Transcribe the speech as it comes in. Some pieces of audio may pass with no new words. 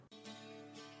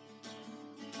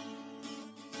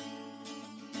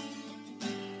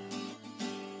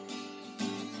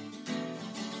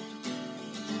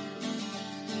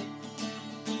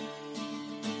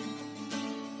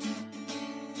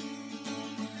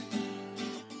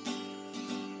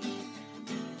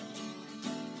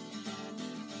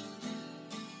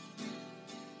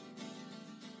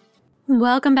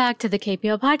Welcome back to the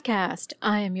KPL Podcast.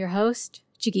 I am your host,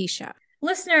 Jigisha.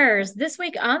 Listeners, this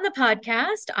week on the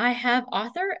podcast, I have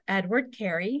author Edward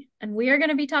Carey, and we are going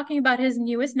to be talking about his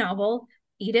newest novel,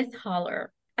 Edith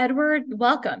Holler. Edward,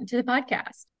 welcome to the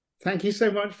podcast. Thank you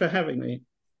so much for having me.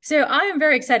 So I am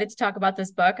very excited to talk about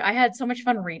this book. I had so much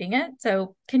fun reading it.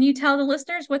 So can you tell the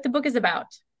listeners what the book is about?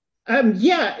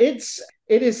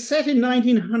 It is set in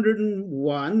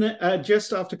 1901,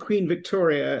 just after Queen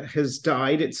Victoria has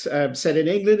died. It's set in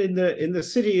England, in the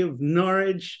city of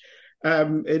Norwich,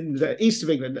 in the east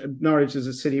of England. Norwich is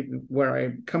a city where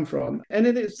I come from, and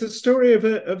it's the story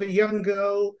of a young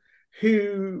girl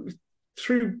who,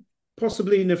 through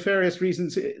possibly nefarious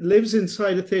reasons, lives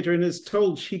inside a theatre and is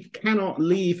told she cannot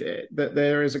leave it, that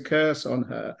there is a curse on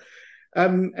her.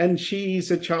 And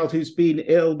she's a child who's been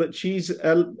ill, but she's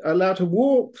allowed to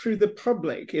walk through the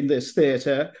public in this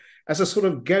theatre as a sort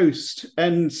of ghost.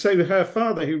 And so her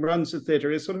father, who runs the theatre,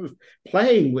 is sort of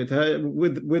playing with her,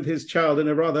 with his child in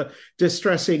a rather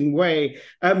distressing way.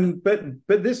 But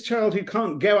this child who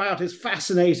can't go out is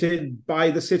fascinated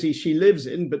by the city she lives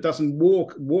in, but doesn't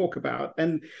walk about.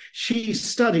 And she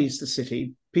studies the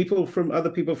city. Other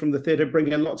people from the theatre bring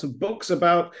in lots of books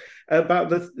about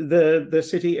the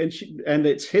city and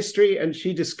its history, and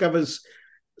she discovers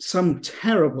some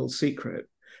terrible secret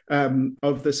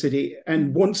of the city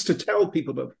and wants to tell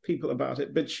people about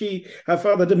it. But her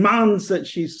father demands that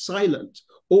she's silent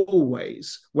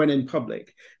always when in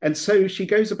public. And so she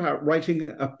goes about writing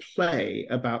a play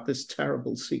about this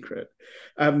terrible secret.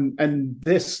 And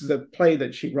the play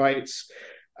that she writes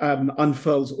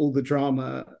unfurls all the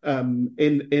drama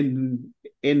in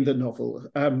the novel.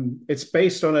 It's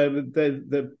based on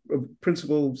the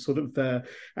principal sort of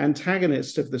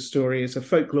antagonist of the story is a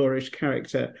folklorish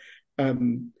character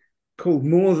called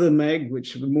Mother Meg,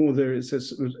 which Mother is a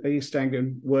sort of East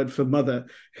Anglian word for mother,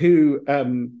 who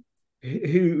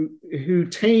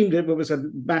tamed it. What was a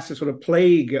massive sort of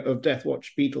plague of death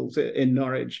watch beetles in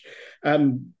Norwich,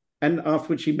 and after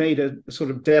which she made a sort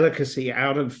of delicacy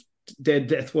out of dead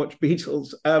death watch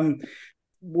beetles.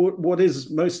 What is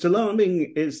most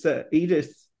alarming is that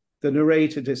Edith, the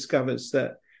narrator, discovers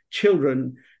that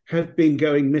children have been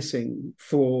going missing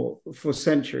for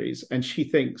centuries, and she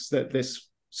thinks that this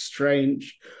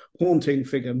strange, haunting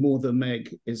figure, Mother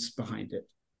Meg, is behind it.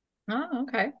 Oh,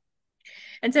 okay.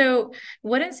 And so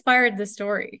what inspired the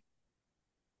story?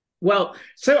 Well,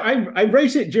 so I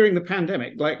wrote it during the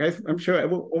pandemic, like I'm sure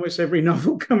almost every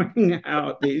novel coming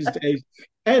out these days.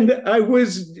 And I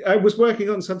was working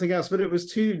on something else, but it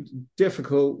was too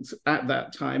difficult at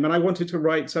that time. And I wanted to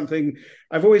write something.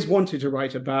 I've always wanted to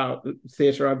write about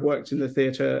theatre. I've worked in the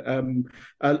theatre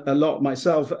a lot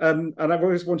myself. And I've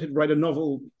always wanted to write a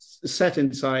novel set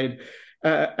inside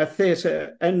a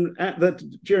theatre. And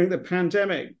during the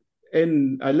pandemic,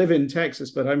 I live in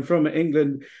Texas, but I'm from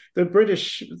England. The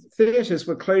British theatres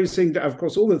were closing down. Of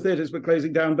course, all the theatres were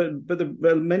closing down, but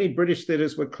many British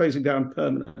theatres were closing down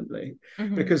permanently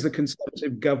because the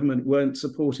Conservative government weren't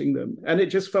supporting them. And it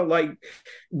just felt like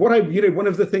one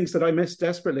of the things that I missed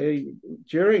desperately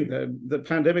during the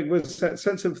pandemic was that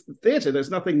sense of theatre.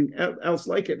 There's nothing else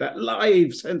like it. That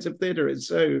live sense of theatre is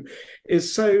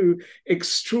so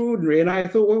extraordinary. And I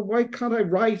thought, well, why can't I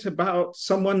write about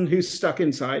someone who's stuck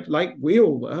inside, like we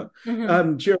all were,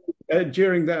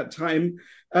 during that time,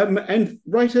 and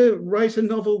write a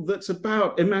novel that's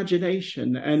about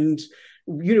imagination. And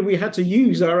we had to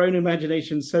use our own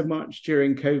imagination so much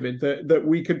during COVID that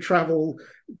we could travel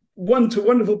to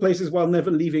wonderful places while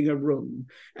never leaving a room.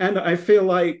 And I feel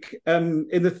like in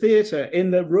the theatre,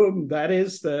 in the room, that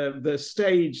is the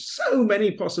stage, so many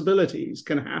possibilities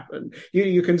can happen.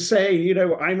 You can say,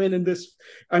 I'm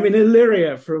in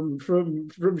Illyria from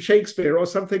Shakespeare or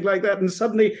something like that, and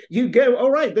suddenly you go,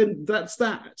 all right, then that's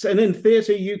that. And in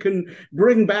theatre, you can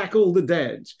bring back all the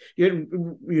dead.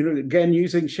 Again,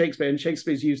 using Shakespeare, and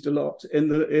Shakespeare's used a lot in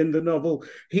the novel.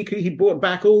 He brought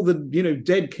back all the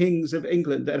dead kings of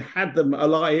England and had them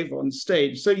alive on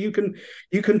stage. So you can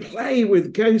play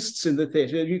with ghosts in the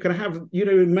theatre. You can have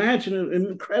imagine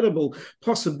incredible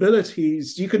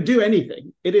possibilities. You can do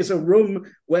anything. It is a room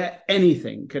where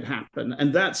anything could happen,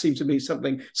 and that seemed to me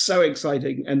something so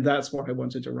exciting, and that's what I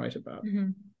wanted to write about.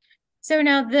 So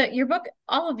now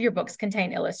all of your books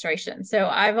contain illustrations. So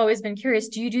I've always been curious,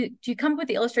 do you come up with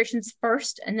the illustrations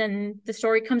first and then the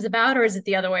story comes about, or is it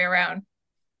the other way around?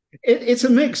 It's a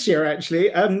mixture,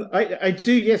 actually. I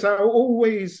do. Yes, I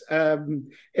always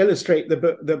illustrate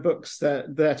the books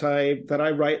that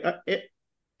I write.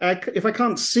 if I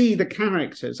can't see the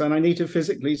characters and I need to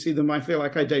physically see them, I feel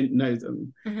like I don't know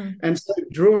them. And so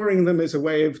drawing them is a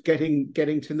way of getting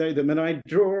to know them. And I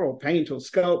draw or paint or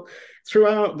sculpt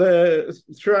throughout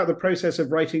the process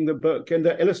of writing the book. And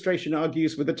the illustration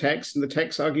argues with the text, and the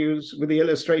text argues with the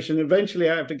illustration. Eventually,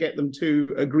 I have to get them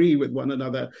to agree with one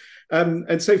another.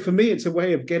 And so for me, it's a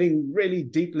way of getting really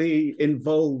deeply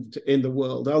involved in the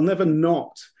world. I'll never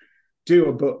not do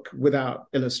a book without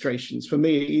illustrations. For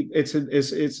me, it's an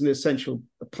essential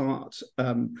part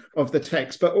of the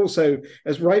text. But also,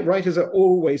 as writers are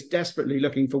always desperately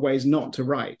looking for ways not to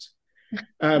write,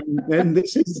 and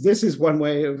this is one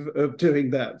way of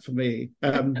doing that for me,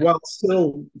 while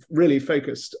still really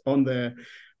focused on the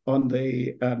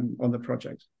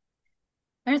project.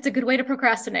 And it's a good way to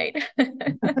procrastinate.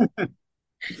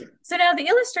 So now the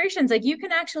illustrations, like you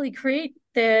can actually create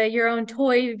your own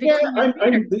toy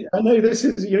Victorian theater. I know this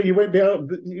is, you won't be able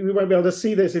to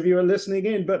see this if you are listening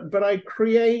in, but I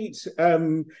create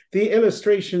the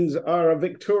illustrations are a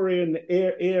Victorian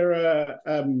era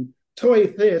toy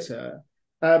theatre,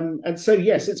 and so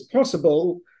yes, it's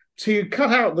possible to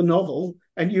cut out the novel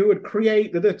and you would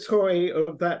create the toy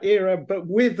of that era, but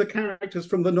with the characters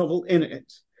from the novel in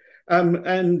it,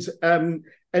 and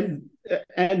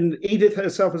Edith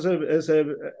herself as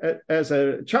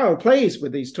a child plays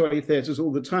with these toy theatres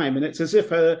all the time, and it's as if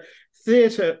her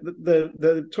theatre,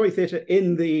 the toy theatre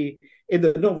in the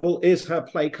novel is her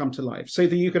play come to life, so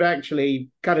that you could actually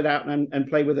cut it out and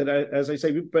play with it, as I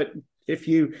say. But if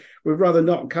you would rather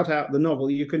not cut out the novel,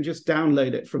 you can just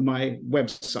download it from my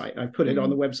website. I put it on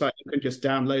the website. You can just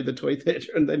download the toy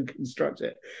theatre and then construct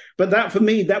it. But that, for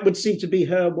me, that would seem to be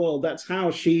her world. That's how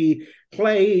she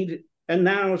played. And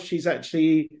now she's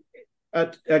actually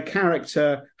a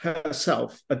character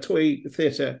herself, a toy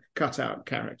theatre cutout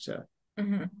character.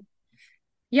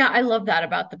 Yeah, I love that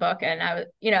about the book. And I was,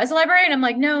 as a librarian, I'm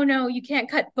like, no, you can't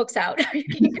cut books out. You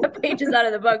can't cut pages out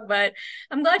of the book, but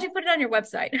I'm glad you put it on your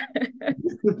website.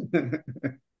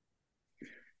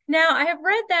 Now, I have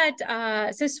read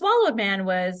that, so Swallowed Man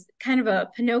was kind of a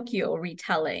Pinocchio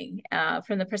retelling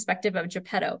from the perspective of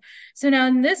Geppetto. So now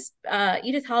in this,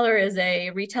 Edith Haller is a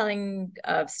retelling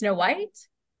of Snow White.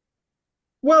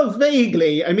 Well,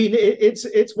 vaguely. I mean,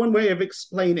 it's one way of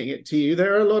explaining it to you.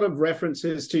 There are a lot of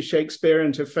references to Shakespeare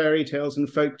and to fairy tales and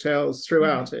folk tales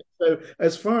throughout it. So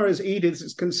as far as Edith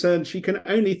is concerned, she can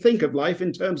only think of life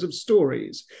in terms of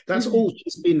stories. That's all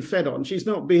she's been fed on. She's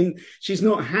not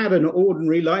had an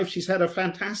ordinary life. She's had a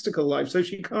fantastical life. So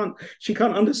she can't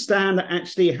understand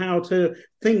actually how to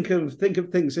think of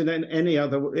things in any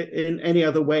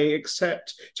other way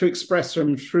except to express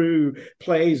them through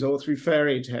plays or through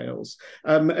fairy tales.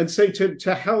 And so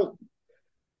to help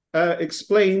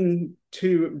explain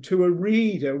to a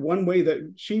reader, one way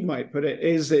that she might put it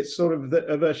is it's sort of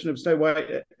a version of Snow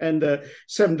White and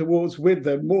Seven Dwarfs with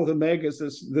the More than Meg as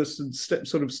this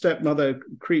sort of stepmother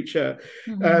creature.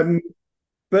 But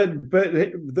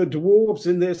the dwarves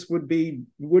in this would be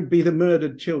the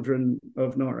murdered children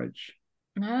of Norwich.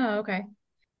 Oh, okay.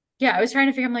 Yeah, I was trying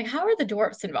to figure, I'm like, how are the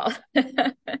dwarfs involved?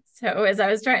 So as I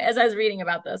was reading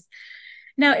about this.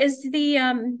 Now, is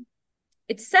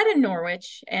it's set in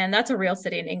Norwich, and that's a real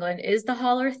city in England. Is the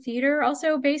Haller Theatre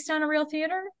also based on a real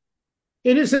theatre?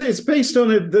 It is. It's based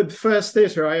on the first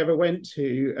theatre I ever went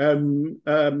to.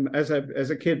 As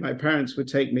a kid, my parents would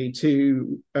take me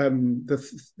to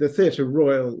the Theatre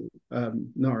Royal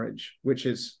Norwich, which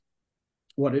is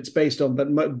what it's based on.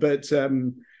 But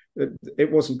it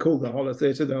wasn't called the Haller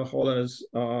Theatre. The Hollers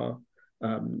are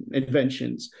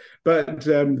inventions, but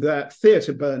that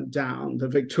theatre burnt down. The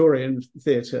Victorian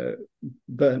theatre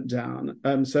burnt down.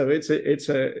 So it's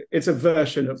a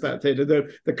version of that theatre.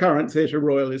 The current Theatre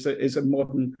Royal is a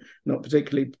modern, not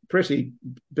particularly pretty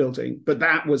building, but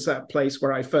that was that place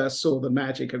where I first saw the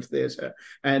magic of theatre.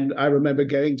 And I remember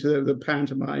going to the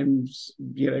pantomimes,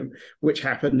 which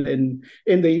happened in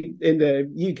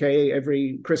the UK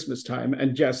every Christmas time,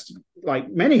 and just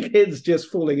like many kids,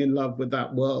 just falling in love with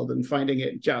that world and finding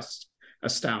it just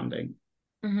astounding.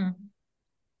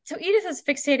 So Edith is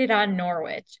fixated on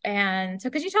Norwich. And so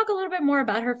could you talk a little bit more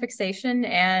about her fixation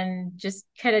and just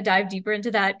kind of dive deeper into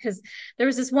that? Because there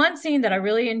was this one scene that I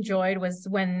really enjoyed was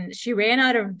when she ran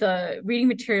out of the reading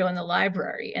material in the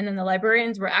library, and then the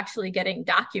librarians were actually getting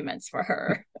documents for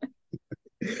her.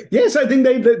 Yes, I think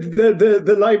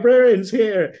the librarians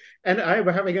here, and I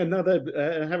were having another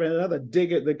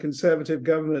dig at the Conservative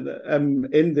government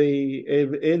in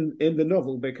the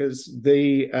novel, because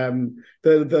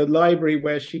the library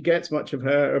where she gets much of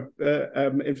her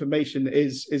information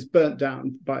is burnt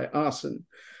down by arson.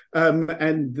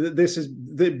 And this is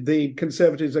the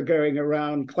Conservatives are going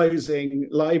around closing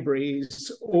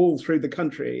libraries all through the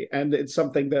country, and it's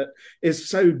something that is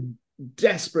so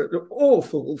desperate,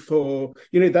 awful for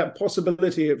that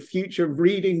possibility of future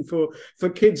reading for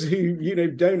kids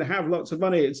who don't have lots of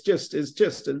money. It's just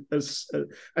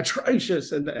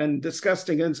atrocious and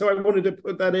disgusting. And so I wanted to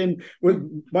put that in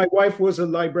with my wife was a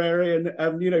librarian,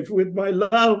 with my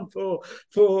love for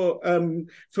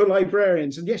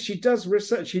librarians. And yes, she does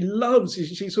research. She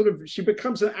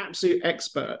becomes an absolute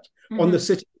expert on the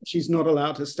city she's not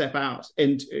allowed to step out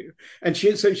into, and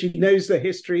she knows the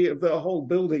history of the whole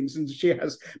buildings, and she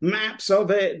has maps of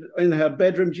it in her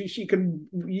bedroom. She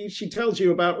tells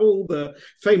you about all the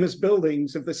famous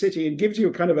buildings of the city and gives you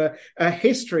a kind of a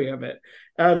history of it.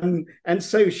 And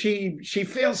so she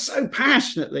feels so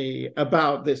passionately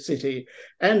about this city.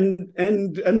 And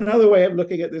another way of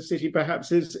looking at this city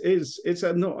perhaps is it's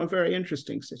not a very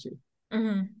interesting city.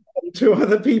 Mm-hmm. To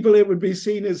other people, it would be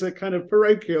seen as a kind of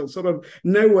parochial, sort of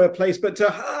nowhere place, but to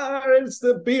her, it's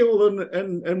the be-all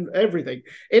and everything.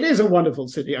 It is a wonderful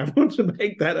city. I want to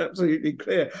make that absolutely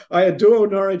clear. I adore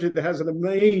Norwich. It has an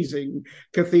amazing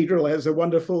cathedral. It has a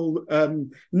wonderful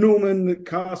Norman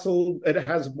castle. It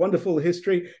has wonderful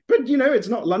history. But, it's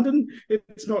not London.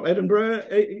 It's not Edinburgh.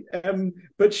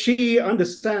 But she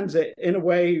understands it in a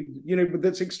way,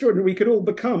 that's extraordinary. We could all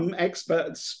become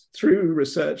experts through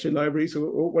research in libraries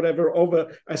or whatever of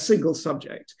a single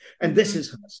subject. And this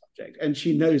is her subject, and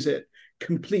she knows it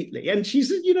completely. And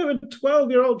she's, a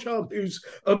 12-year-old child who's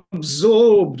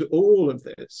absorbed all of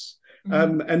this.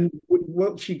 And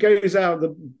she goes out,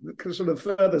 the sort of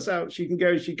furthest out she can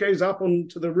go, she goes up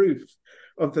onto the roof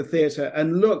of the theatre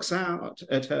and looks out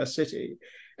at her city.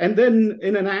 And then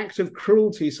in an act of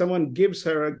cruelty, someone gives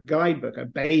her a guidebook, a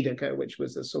Baedeker, which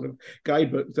was the sort of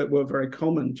guidebook that were very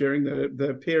common during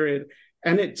the period.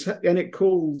 And it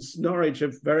calls Norwich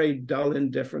a very dull,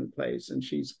 indifferent place. And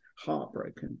she's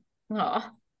heartbroken. Oh,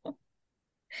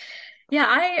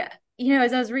 yeah.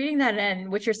 As I was reading that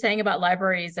and what you're saying about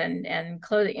libraries and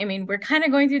clothing, I mean, we're kind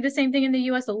of going through the same thing in the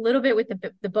U.S. a little bit with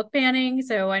the book banning.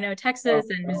 So I know Texas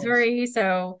and Missouri.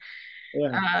 So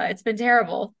it's been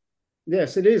terrible.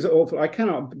 Yes, it is awful. I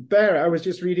cannot bear it. I was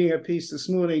just reading a piece this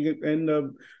morning in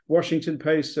the Washington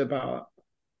Post about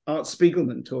Art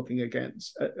Spiegelman talking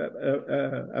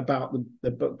about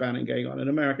the book banning going on in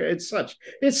America. It's such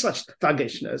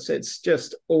thuggishness. It's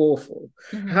just awful.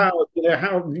 Mm-hmm.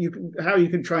 How you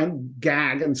can try and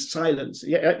gag and silence.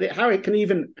 How it can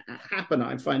even happen.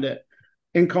 I find it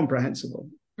incomprehensible.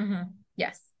 Mm-hmm.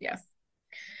 Yes.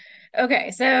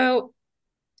 Okay, so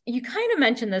you kind of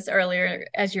mentioned this earlier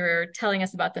as you were telling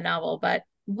us about the novel, but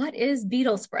what is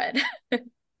beetle spread?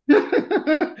 I've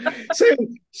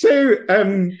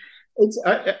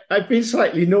been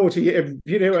slightly naughty.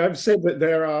 I've said that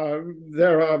there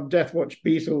are Death Watch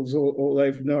beetles all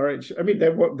over Norwich. I mean,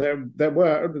 there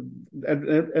were,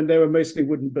 and they were mostly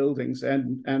wooden buildings,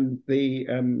 and the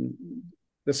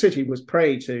city was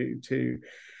prey to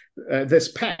this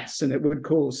pest, and it would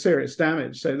cause serious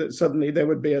damage. So that suddenly there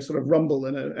would be a sort of rumble,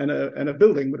 and a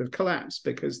building would have collapsed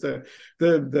because the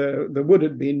wood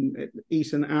had been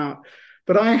eaten out.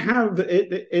 But I have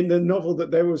it in the novel that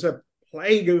there was a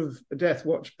plague of Death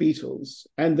Watch beetles,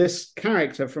 and this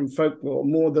character from folklore,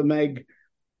 Maud the Meg,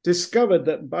 discovered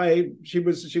that she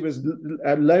was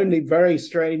a lonely, very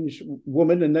strange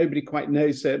woman, and nobody quite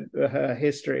knows her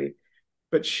history.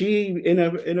 But she, in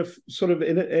a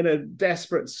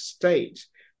desperate state,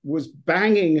 was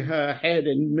banging her head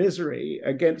in misery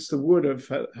against the wood of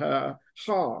her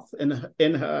hearth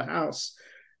in her house,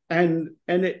 and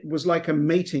it was like a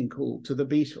mating call to the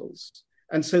beetles.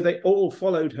 And so they all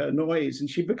followed her noise, and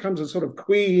she becomes a sort of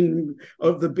queen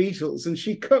of the beetles. And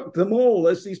she cooked them all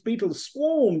as these beetles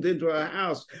swarmed into her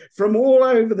house from all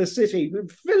over the city,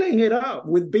 filling it up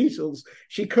with beetles.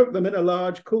 She cooked them in a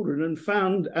large cauldron and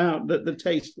found out that the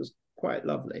taste was quite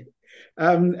lovely.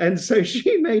 And so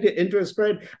she made it into a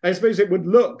spread. I suppose it would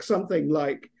look something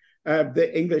like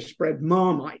the English spread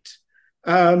Marmite.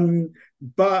 But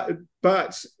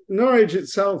Norwich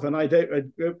itself, and I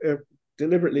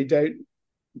deliberately don't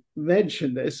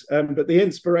mention this, but the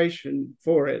inspiration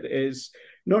for it is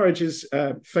Norwich is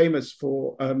famous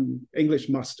for English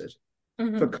mustard.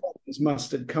 Mm-hmm. For Collins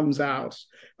mustard comes out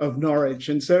of Norwich,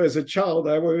 and so as a child,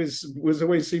 I always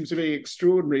seems to be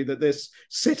extraordinary that this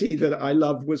city that I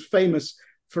loved was famous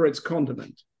for its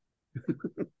condiment.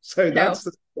 So that's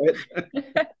the spread.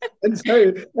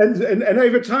 and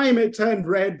over time it turned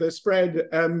red, the spread,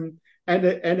 and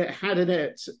it had in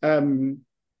it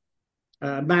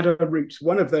madder root.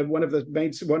 One of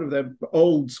the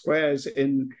old squares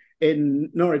in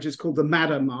Norwich is called the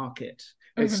Madder Market,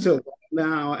 It's Mm-hmm. still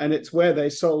now, and it's where they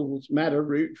sold madder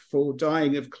root for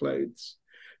dyeing of clothes.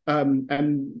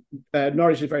 And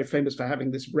Norwich is very famous for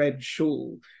having this red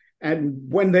shawl.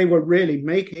 And when they were really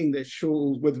making this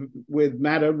shawl with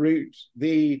madder root,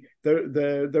 the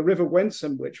River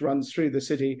Wensum, which runs through the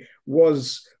city,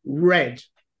 was red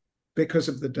because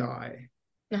of the dye.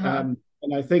 Uh-huh.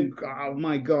 And I think, oh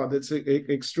my God, it's an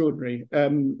extraordinary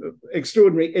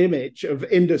image of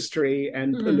industry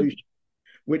and Mm-hmm. pollution,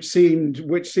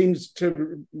 which seems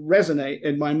to resonate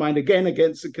in my mind again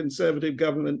against the Conservative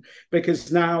government,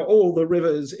 because now all the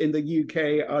rivers in the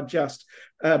UK are just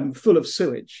full of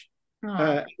sewage.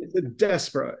 Oh. It's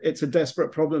a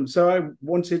desperate problem. So I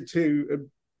wanted to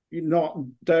not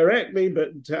directly,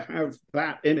 but to have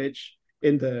that image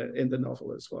in the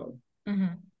novel as well.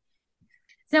 Mm-hmm.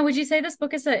 So would you say this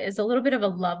book is a little bit of a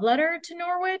love letter to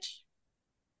Norwich?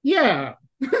 Yeah.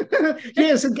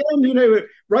 Yes, again,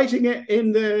 writing it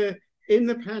in the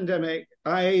pandemic,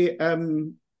 I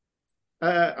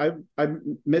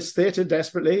miss theatre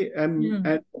desperately, and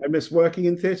I miss working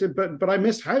in theatre, but I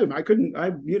miss home. I couldn't.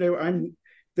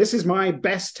 This is my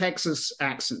best Texas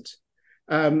accent.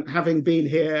 Having been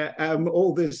here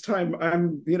all this time,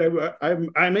 I'm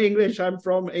English. I'm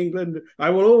from England. I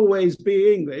will always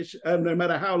be English, no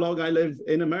matter how long I live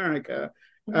in America.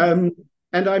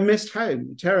 And I missed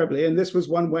home terribly, and this was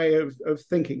one way of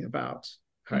thinking about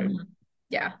home. Mm-hmm.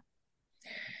 Yeah.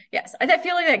 Yes, I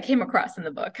feel like that came across in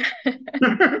the book.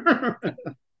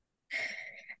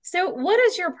 So what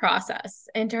is your process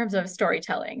in terms of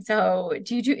storytelling? So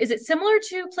is it similar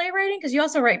to playwriting? Because you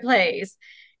also write plays.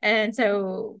 And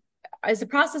so is the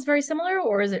process very similar,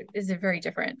 or is it very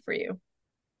different for you?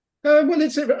 Well,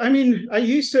 I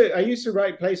used to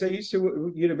write plays. I used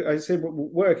to, I said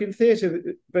work in theatre,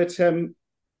 but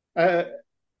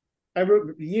I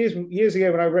wrote years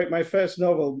ago when I wrote my first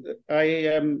novel.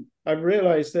 I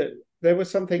realized that there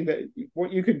was something that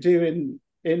what you could do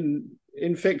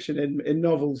in fiction in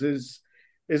novels is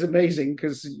amazing,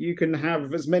 because you can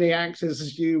have as many actors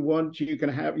as you want. You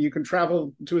can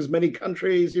travel to as many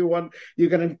countries you want. You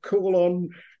can call on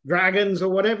dragons or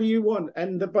whatever you want,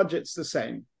 and the budget's the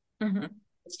same. Mm-hmm.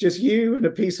 It's just you and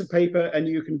a piece of paper, and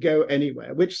you can go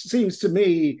anywhere, which seems to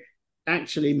me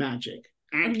actually magic.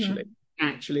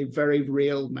 Actually very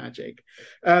real magic.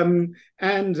 So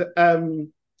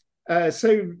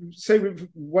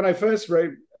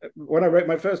when I wrote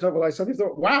my first novel, I suddenly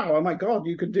thought, wow, oh my God,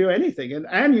 you can do anything,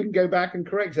 and you can go back and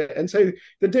correct it. And so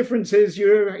the difference is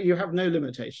you have no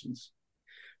limitations.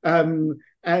 And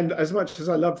as much as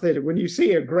I love theatre, when you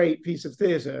see a great piece of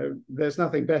theatre, there's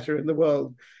nothing better in the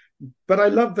world. But I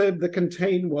love the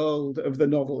contained world of the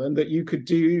novel, and that you could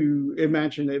do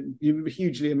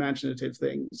hugely imaginative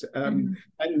things, and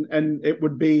it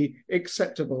would be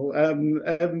acceptable.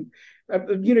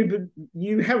 But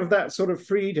you have that sort of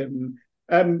freedom.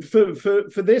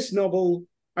 For this novel,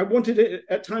 I wanted it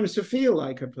at times to feel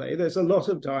like a play. There's a lot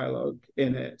of dialogue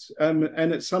in it,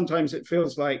 and sometimes it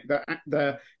feels like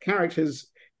the characters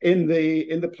in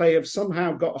the play have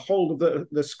somehow got a hold of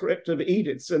the script of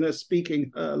Edith's and are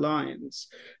speaking her lines.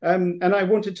 And I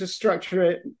wanted to structure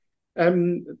it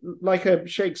like a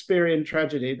Shakespearean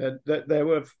tragedy, that there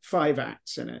were 5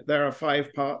 acts in it. There are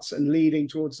 5 parts, and leading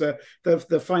towards the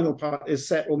final part is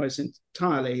set almost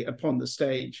entirely upon the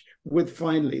stage, with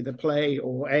finally the play,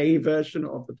 or a version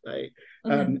of the play,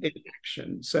 in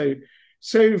action. So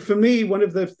for me, one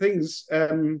of the things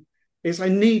is I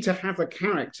need to have a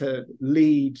character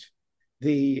lead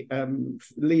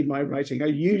my writing. I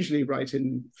usually write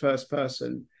in first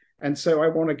person, and so I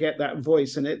want to get that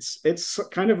voice. And it's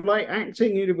kind of like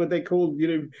acting, what they call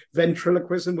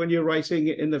ventriloquism when you're writing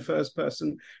it in the first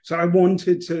person. So I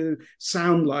wanted to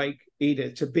sound like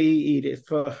Edith, to be Edith,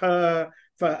 for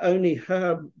only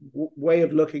her way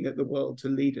of looking at the world to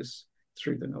lead us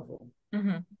through the novel.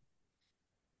 Mm-hmm.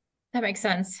 That makes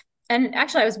sense. And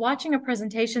actually, I was watching a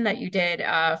presentation that you did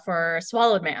for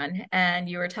Swallowed Man, and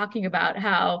you were talking about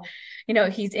how,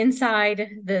 he's inside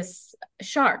this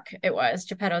shark.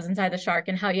 Geppetto's inside the shark,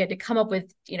 and how you had to come up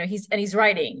with, he's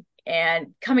writing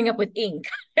and coming up with ink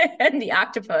and the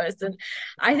octopus. And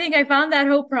I think I found that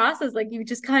whole process, like you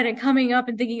just kind of coming up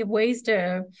and thinking of ways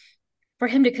for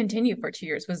him to continue for 2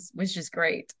 years was just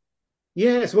great.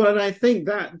 Yes, well, and I think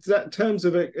that terms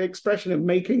of expression of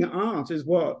making art is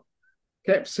what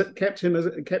kept him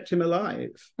alive.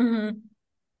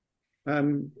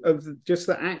 Of just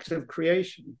the act of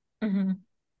creation.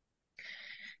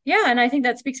 Yeah, and I think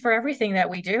that speaks for everything that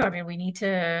we do. I mean, we need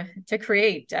to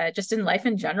create just in life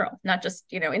in general, not just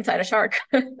inside a shark.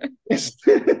 Yes,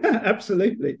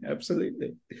 absolutely.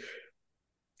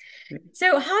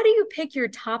 So how do you pick your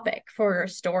topic for your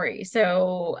story?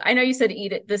 So I know you said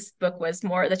Edith, this book was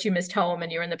more that you missed home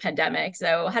and you were in the pandemic.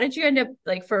 So how did you end up,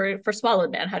 like, for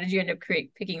Swallowed Man, how did you end up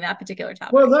picking that particular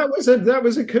Well, topic?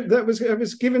 I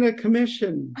was given a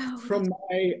commission Oh, from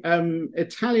my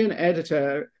Italian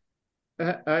editor.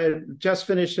 I just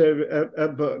finished a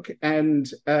book, and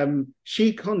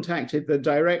she contacted the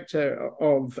director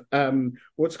of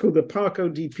what's called the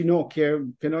Parco di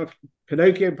Pinocchio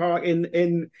Park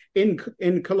in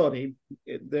Collodi.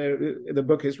 The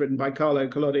book is written by Carlo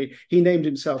Collodi. He named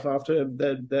himself after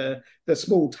the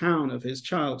small town of his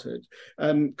childhood,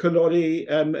 Collodi,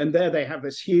 and there they have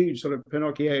this huge sort of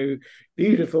Pinocchio,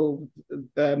 beautiful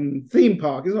theme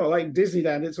park. It's not like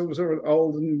Disneyland. It's all sort of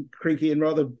old and creaky and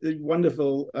rather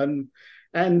wonderful.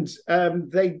 And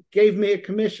they gave me a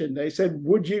commission. They said,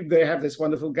 "Would you?" They have this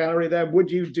wonderful gallery there. Would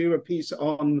you do a piece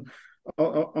on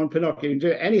Pinocchio and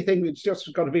do anything that's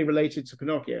just got to be related to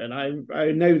Pinocchio? And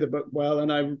I know the book well,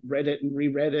 and I read it and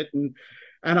reread it, and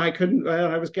I couldn't.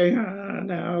 I was going,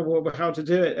 no, well, how to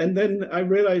do it? And then I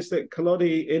realized that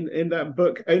Collodi in that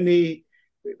book only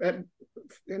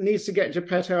needs to get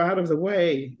Geppetto out of the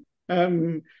way.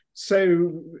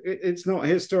 So it's not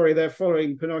his story. They're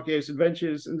following Pinocchio's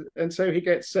adventures, and so he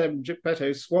gets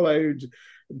Geppetto swallowed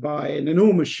by an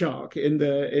enormous shark in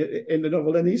the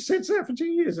novel, and he sits there for 2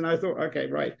 years. And I thought, okay,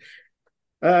 right,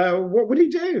 what would he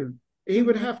do? He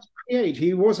would have to create.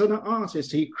 He was an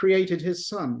artist. He created his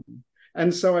son,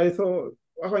 and so I thought,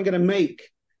 oh, I'm going to make.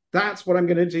 That's what I'm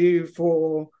going to do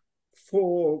for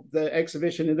the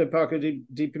exhibition in the Parco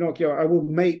di Pinocchio. I will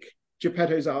make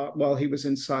Geppetto's art while he was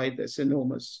inside this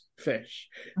enormous fish.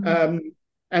 Mm-hmm.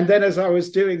 And then as I was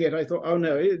doing it, I thought, oh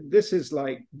no, this is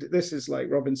like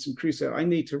Robinson Crusoe. I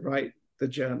need to write the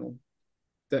journal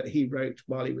that he wrote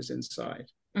while he was inside.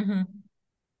 Mm-hmm.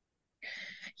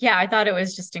 Yeah, I thought it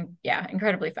was just,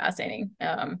 incredibly fascinating,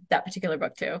 that particular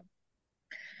book too.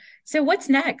 So what's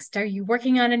next? Are you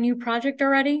working on a new project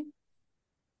already?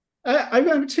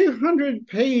 I'm 200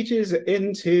 pages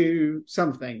into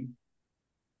something.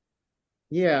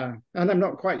 Yeah, and I'm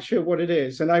not quite sure what it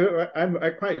is, and I'm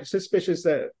quite suspicious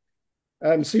that,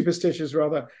 superstitious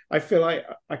rather. I feel like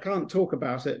I can't talk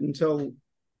about it until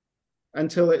I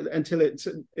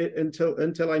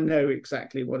know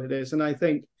exactly what it is. And I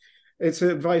think it's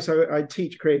advice I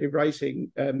teach creative writing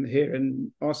here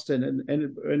in Austin,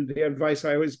 and the advice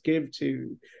I always give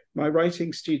to my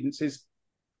writing students is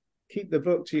keep the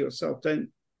book to yourself. Don't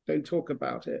talk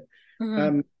about it.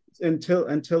 Mm-hmm. Until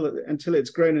it's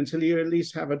grown, until you at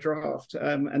least have a draft,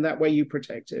 and that way you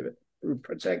protect it,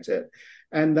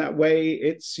 and that way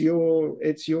it's your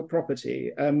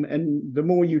property. And the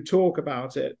more you talk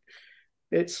about it,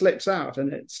 it slips out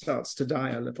and it starts to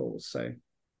die a little. So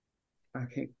I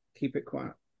can keep it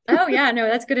quiet. Oh yeah, no,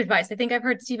 that's good advice. I think I've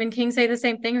heard Stephen King say the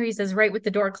same thing, or he says "right with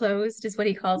the door closed" is what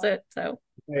he calls it. So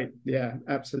right. Yeah,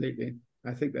 absolutely.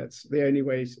 I think that's the only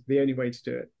way to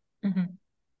do it. Mm-hmm.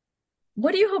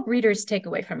 What do you hope readers take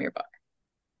away from your book?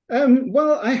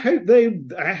 Well, I hope they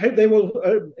will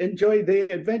enjoy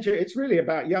the adventure. It's really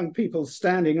about young people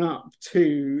standing up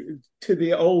to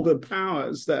the older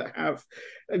powers that have,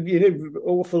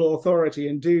 awful authority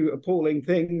and do appalling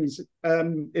things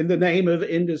in the name of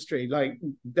industry. Like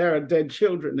there are dead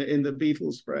children in the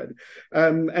beetle spread,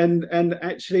 and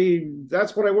actually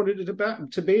that's what I wanted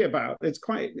it to be about. It's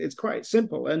quite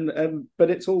simple, but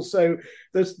it's also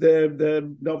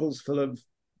the novel's full of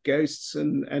ghosts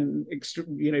and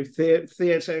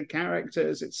theater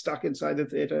characters. It's stuck inside the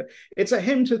theater. It's a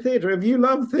hymn to theater. If you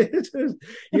love theater,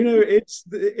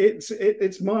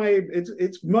 it's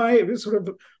my sort of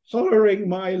hollering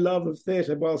my love of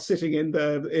theater while sitting in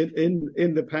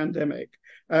the pandemic,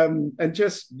 and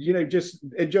just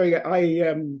enjoying it.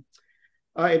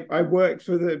 I worked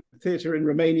for the theatre in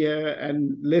Romania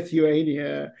and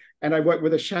Lithuania, and I worked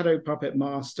with a shadow puppet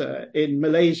master in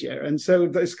Malaysia. And so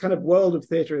this kind of world of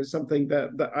theatre is something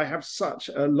that I have such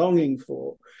a longing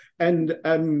for. And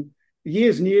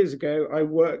years and years ago, I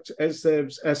worked as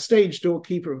a stage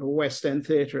doorkeeper of a West End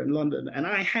theatre in London, and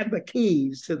I had the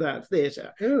keys to that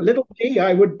theatre. Little me,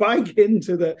 I would bike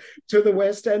into the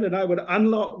West End, and I would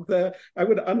unlock the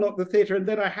theatre, and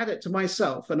then I had it to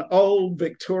myself, an old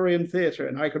Victorian theatre,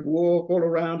 and I could walk all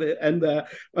around it, and the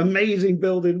amazing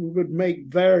building would make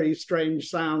very strange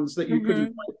sounds that you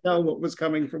couldn't quite tell what was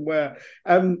coming from where.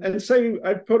 And so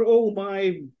I put all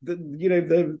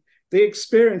the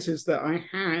experiences that I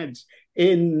had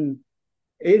in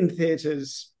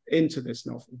theatres into this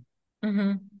novel.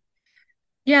 Mm-hmm.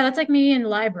 Yeah, that's like me in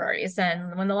libraries.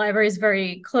 And when the library is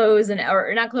very closed and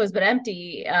or not closed but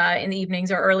empty in the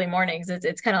evenings or early mornings,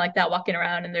 it's kind of like that walking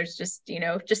around and there's just,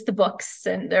 just the books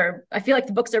and I feel like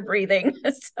the books are breathing.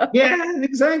 So Yeah,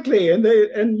 exactly. And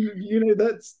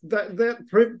that's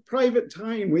that private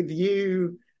time with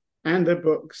you and the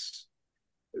books.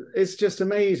 It's just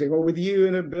amazing. Or with you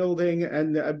in a building.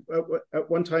 And at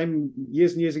one time,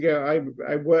 years and years ago,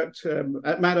 I worked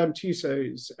at Madame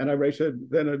Tussauds, and I wrote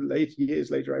years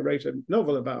later, I wrote a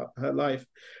novel about her life.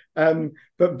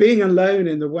 But being alone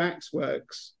in the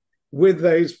waxworks with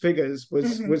those figures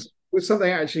was something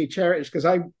I actually cherished, because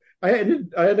I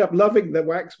ended up loving the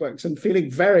waxworks and feeling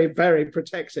very, very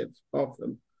protective of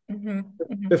them.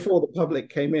 Before the public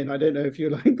came in. I don't know if you're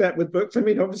like that with books. I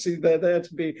mean, obviously they're there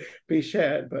to be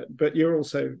shared, but you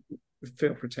also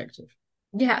feel protective.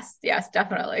 Yes,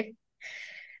 definitely.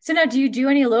 So now, do you do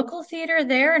any local theater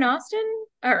there in Austin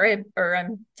or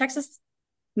Texas?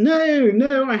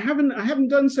 No, I haven't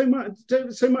done so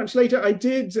much later. I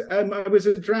did. I was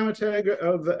a dramaturg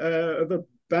of a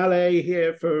ballet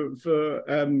here for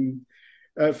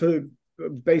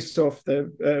based off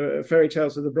the fairy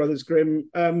tales of the Brothers Grimm.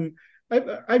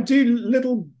 I do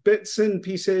little bits and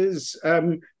pieces,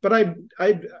 but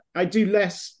I do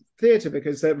less theatre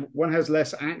because one has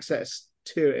less access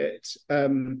to it.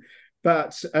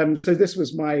 So this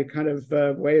was my kind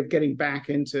of way of getting back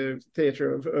into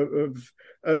theatre of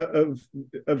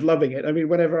loving it. I mean,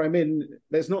 whenever I'm in,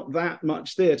 there's not that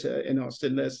much theatre in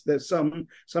Austin. There's some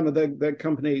of the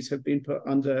companies have been put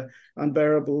under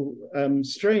unbearable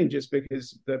strain just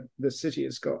because the city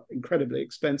has got incredibly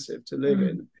expensive to live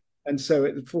in. And so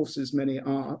it forces many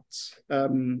arts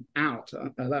out,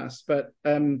 alas. But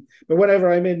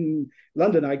whenever I'm in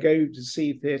London, I go to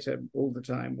see theatre all the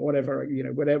time. Whatever I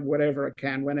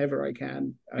can, whenever I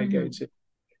can, I go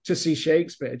to see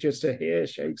Shakespeare, just to hear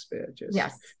Shakespeare.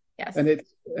 Yes. And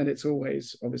it's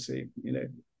always obviously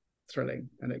thrilling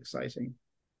and exciting.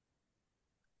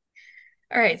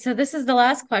 All right, so this is the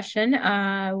last question.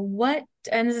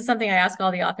 And this is something I ask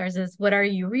all the authors, is what are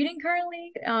you reading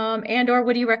currently? And or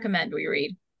what do you recommend we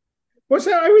read? Well,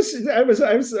 so I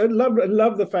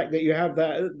love the fact that you have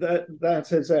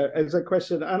that as a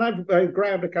question, and I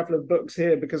grabbed a couple of books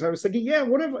here because I was thinking, yeah,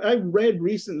 what have I read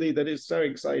recently that is so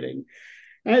exciting,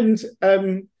 and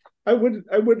I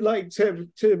would like to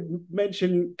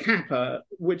mention Kappa,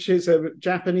 which is a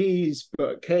Japanese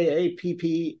book,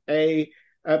 KAPPA.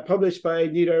 Published by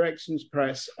New Directions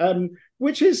Press,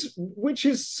 which is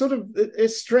sort of a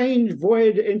strange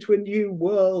voyage into a new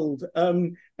world,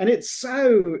 and it's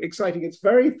so exciting. It's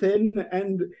very thin,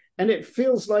 and it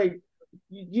feels like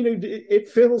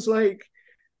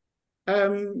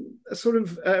sort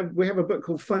of we have a book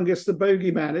called Fungus the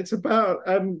Bogeyman. It's about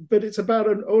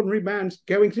an ordinary man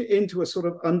going into a sort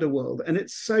of underworld, and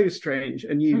it's so strange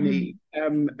and unique,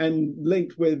 and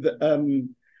linked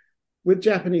with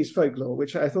Japanese folklore,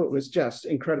 which I thought was just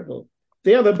incredible.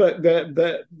 The other book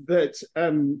that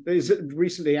is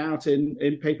recently out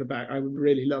in paperback, I would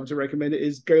really love to recommend it,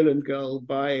 is Golem Girl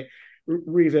by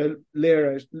Riva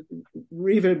Lira.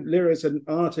 Riva Lira is an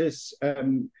artist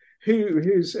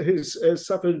who's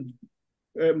suffered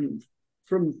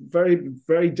from very,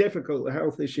 very difficult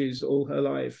health issues all her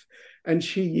life, and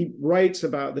she writes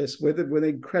about this with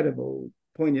incredible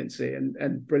poignancy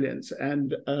and brilliance,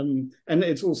 and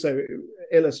it's also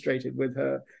illustrated with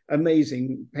her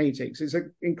amazing paintings. It's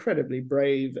an incredibly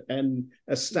brave and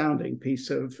astounding piece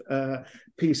of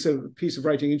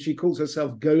writing, and she calls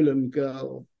herself Golem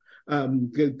Girl,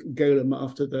 Golem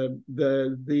after the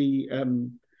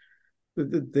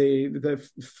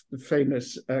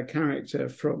famous character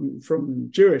from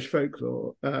Jewish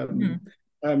folklore.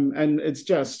 And it's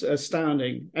just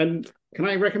astounding. And can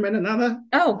I recommend another?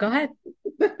 Oh, go ahead.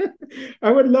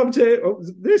 I would love to.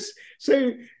 This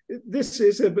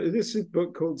is a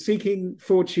book called Seeking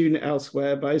Fortune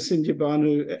Elsewhere by Sindhya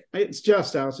Banu. It's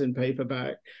just out in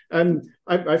paperback.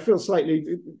 I feel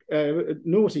slightly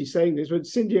naughty saying this, but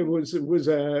Sindhya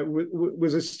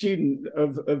was a student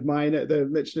of mine at the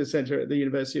Michener Center at the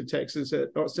University of Texas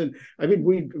at Austin. I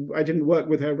mean, I didn't work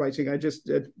with her writing. I just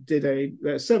did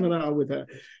a seminar with her.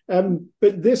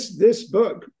 But this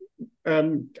book,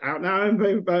 out now in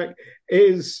paperback,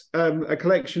 is a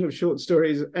collection of short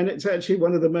stories, and it's actually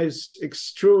one of the most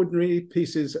extraordinary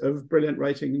pieces of brilliant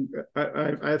writing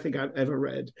I think I've ever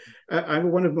read.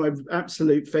 One of my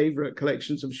absolute favorite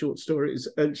collections of short stories,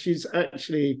 and she's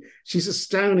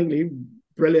astoundingly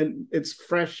brilliant. It's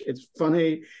fresh, it's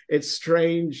funny, it's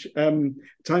strange. At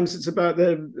times it's about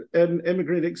the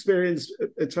immigrant experience,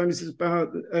 at times it's about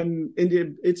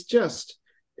India. It's just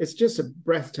a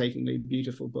breathtakingly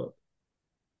beautiful book.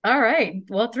 All right.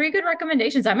 Well, three good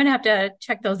recommendations. I'm going to have to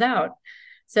check those out.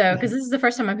 So, because this is the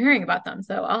first time I'm hearing about them.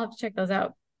 So I'll have to check those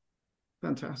out.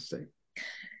 Fantastic.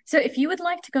 So if you would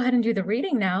like to go ahead and do the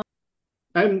reading now.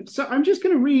 So I'm just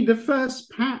going to read the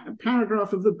first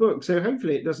paragraph of the book. So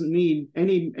hopefully it doesn't need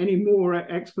any more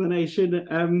explanation.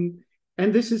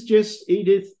 And this is just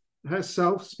Edith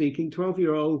herself speaking,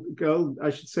 12-year-old girl. I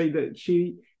should say that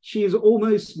she is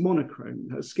almost monochrome.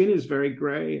 Her skin is very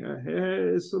gray. Her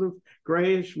hair is sort of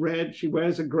grayish red. She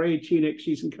wears a gray tunic.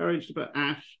 She's encouraged to put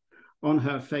ash on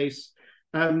her face.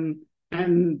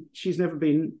 And she's never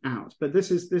been out. But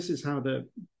this is how the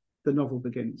novel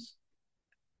begins.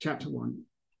 Chapter 1.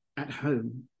 At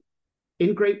home.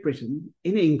 In Great Britain,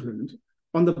 in England,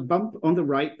 on the bump on the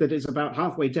right that is about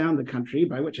halfway down the country,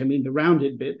 by which I mean the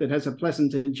rounded bit that has a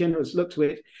pleasant and generous look to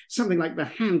it, something like the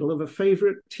handle of a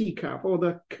favourite teacup or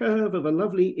the curve of a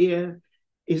lovely ear,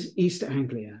 is East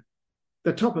Anglia.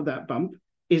 The top of that bump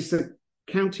is the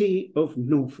county of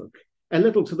Norfolk. A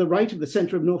little to the right of the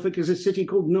centre of Norfolk is a city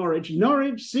called Norwich.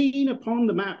 Norwich, seen upon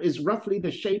the map, is roughly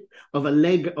the shape of a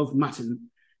leg of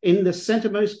mutton. In the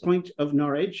centremost point of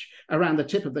Norwich, around the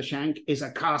tip of the shank, is a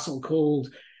castle called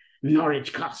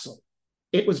Norwich Castle.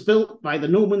 It was built by the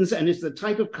Normans and is the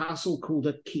type of castle called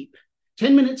a keep.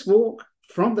 10 minutes' walk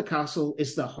from the castle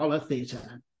is the Holler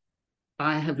Theatre.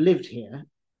 I have lived here,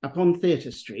 upon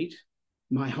Theatre Street,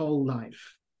 my whole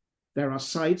life. There are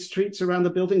side streets around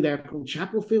the building. They are called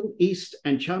Chapelfield, East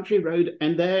and Chantry Road,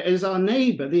 and there is our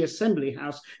neighbour, the Assembly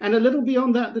House, and a little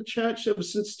beyond that, the Church of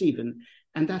St. Stephen.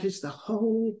 And that is the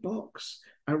whole box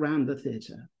around the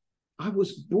theatre. I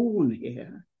was born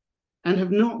here and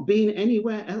have not been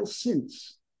anywhere else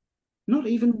since. Not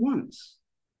even once.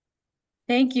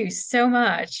 Thank you so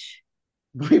much.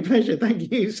 My pleasure.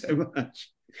 Thank you so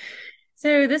much.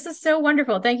 So this is so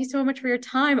wonderful. Thank you so much for your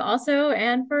time also,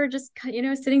 and for just,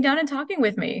 sitting down and talking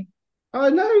with me. Oh,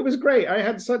 no, it was great. I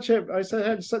had such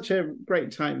a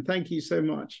great time. Thank you so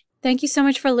much. Thank you so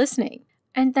much for listening.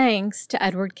 And thanks to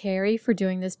Edward Carey for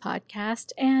doing this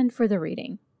podcast and for the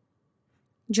reading.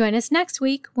 Join us next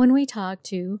week when we talk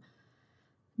to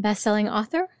best-selling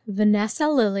author Vanessa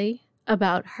Lilly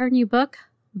about her new book,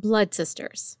 Blood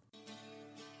Sisters.